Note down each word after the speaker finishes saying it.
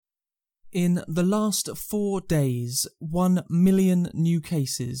In the last 4 days, 1 million new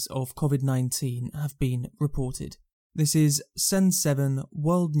cases of COVID-19 have been reported. This is Sen7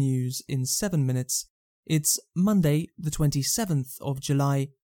 World News in 7 minutes. It's Monday, the 27th of July,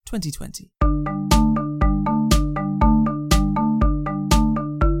 2020.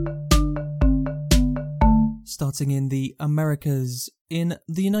 Starting in the Americas, in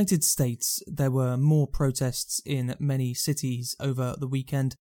the United States, there were more protests in many cities over the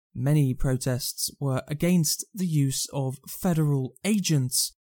weekend. Many protests were against the use of federal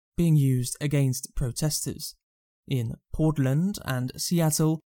agents being used against protesters. In Portland and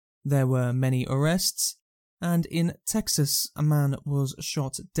Seattle, there were many arrests, and in Texas, a man was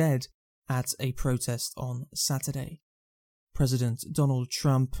shot dead at a protest on Saturday. President Donald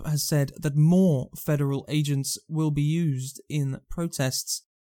Trump has said that more federal agents will be used in protests.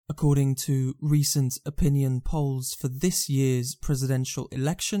 According to recent opinion polls for this year's presidential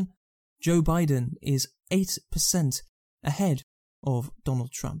election, Joe Biden is 8% ahead of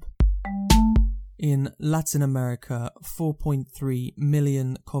Donald Trump. In Latin America, 4.3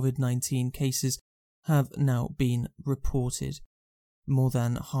 million COVID-19 cases have now been reported. More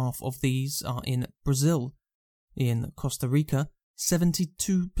than half of these are in Brazil. In Costa Rica,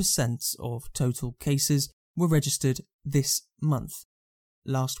 72% of total cases were registered this month.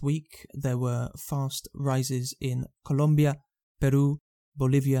 Last week, there were fast rises in Colombia, Peru,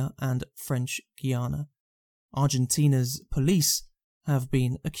 Bolivia, and French Guiana. Argentina's police have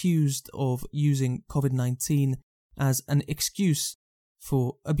been accused of using COVID-19 as an excuse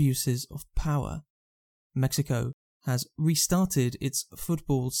for abuses of power. Mexico has restarted its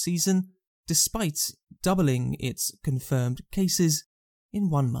football season despite doubling its confirmed cases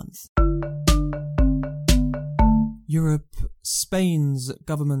in 1 month. Europe, Spain's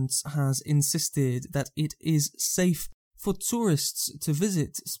government has insisted that it is safe for tourists to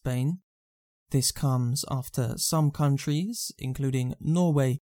visit Spain. This comes after some countries, including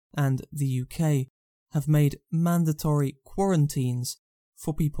Norway and the UK, have made mandatory quarantines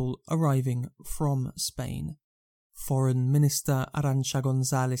for people arriving from Spain. Foreign Minister Arantxa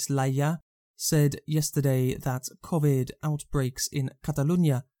González Laya said yesterday that COVID outbreaks in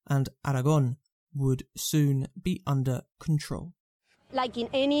Catalonia and Aragon would soon be under control. Like in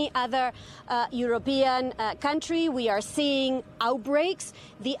any other European country, we are seeing outbreaks.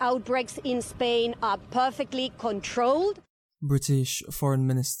 The outbreaks in Spain are perfectly controlled. British Foreign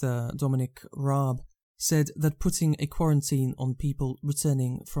Minister Dominic Raab said that putting a quarantine on people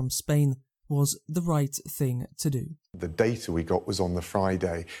returning from Spain was the right thing to do. The data we got was on the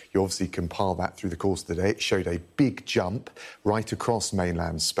Friday. You obviously compile that through the course of the day. It showed a big jump right across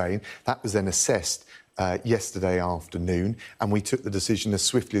mainland Spain. That was then assessed yesterday afternoon, and we took the decision as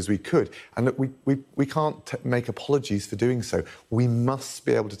swiftly as we could. And look, we can't make apologies for doing so. We must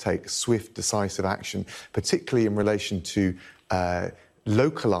be able to take swift, decisive action, particularly in relation to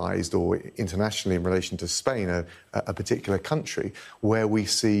localised or internationally in relation to Spain, a particular country, where we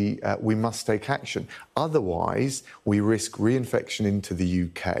see we must take action. Otherwise, we risk reinfection into the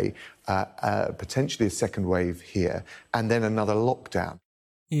UK, potentially a second wave here, and then another lockdown.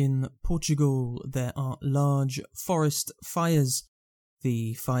 In Portugal, there are large forest fires.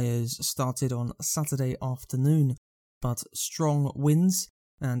 The fires started on Saturday afternoon, but strong winds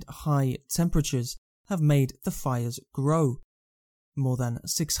and high temperatures have made the fires grow. More than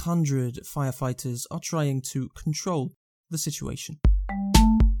 600 firefighters are trying to control the situation.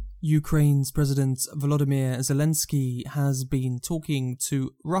 Ukraine's President Volodymyr Zelensky has been talking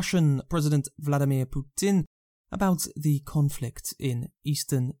to Russian President Vladimir Putin about the conflict in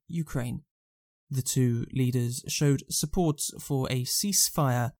eastern Ukraine. The two leaders showed support for a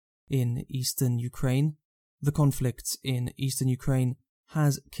ceasefire in eastern Ukraine. The conflict in eastern Ukraine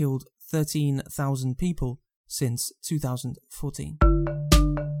has killed 13,000 people since 2014.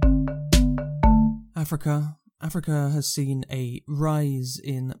 Africa has seen a rise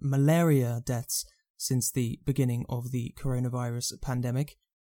in malaria deaths since the beginning of the coronavirus pandemic.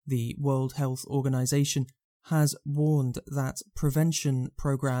 The World Health Organization has warned that prevention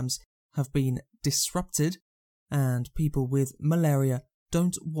programs have been disrupted and people with malaria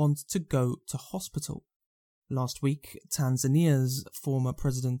don't want to go to hospital. Last week, Tanzania's former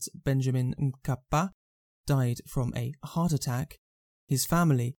president Benjamin Mkapa died from a heart attack. His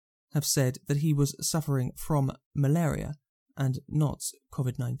family have said that he was suffering from malaria and not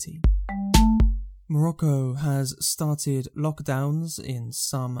COVID-19. Morocco has started lockdowns in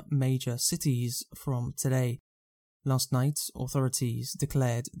some major cities from today. Last night, authorities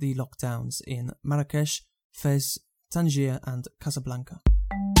declared the lockdowns in Marrakesh, Fez, Tangier and Casablanca.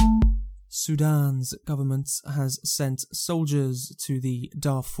 Sudan's government has sent soldiers to the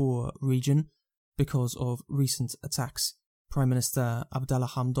Darfur region because of recent attacks. Prime Minister Abdallah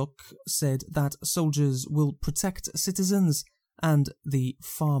Hamdok said that soldiers will protect citizens and the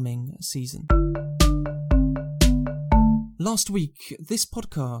farming season. Last week, this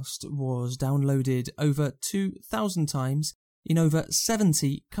podcast was downloaded over 2,000 times in over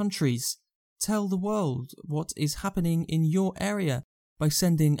 70 countries. Tell the world what is happening in your area by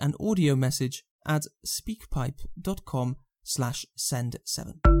sending an audio message at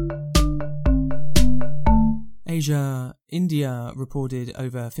speakpipe.com/send7. Asia, India reported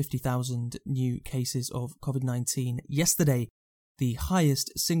over 50,000 new cases of COVID-19 yesterday, the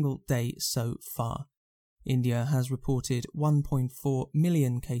highest single day so far. India has reported 1.4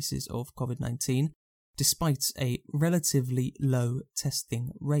 million cases of COVID-19, despite a relatively low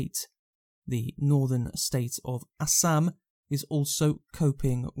testing rate. The northern state of Assam is also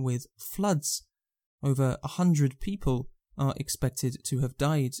coping with floods. Over 100 people are expected to have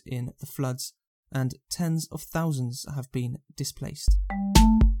died in the floods, and tens of thousands have been displaced.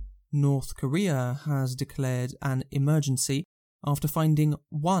 North Korea has declared an emergency after finding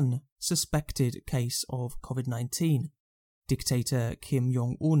one suspected case of COVID-19. Dictator Kim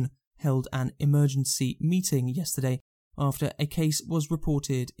Jong-un held an emergency meeting yesterday after a case was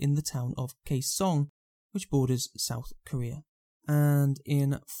reported in the town of Kaesong, which borders South Korea. And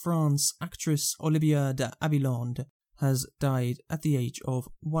in France, actress Olivia de Havilland has died at the age of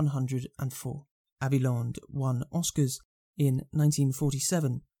 104. Havilland won Oscars in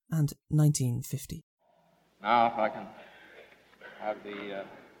 1947 and 1950. Now, if I can have the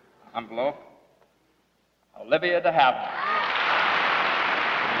envelope. Olivia de Havilland.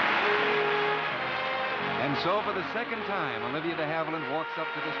 And so, for the second time, Olivia de Havilland walks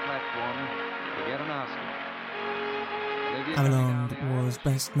up to this platform to get an Oscar. Havilland was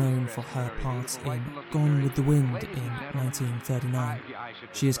best known for her part in Gone with the Wind in 1939.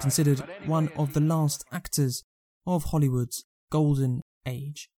 She is considered one of the last actors of Hollywood's golden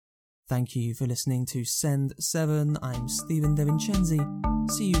age. Thank you for listening to Send 7. I'm Stephen DeVincenzi.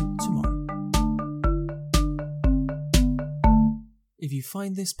 See you tomorrow. If you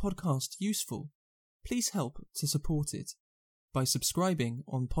find this podcast useful, please help to support it by subscribing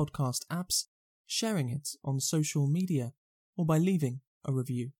on podcast apps, sharing it on social media, or by leaving a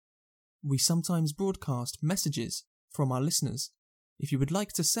review. We sometimes broadcast messages from our listeners. If you would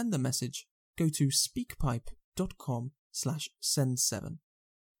like to send a message, go to speakpipe.com/send7.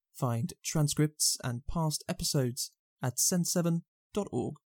 Find transcripts and past episodes at send7.org.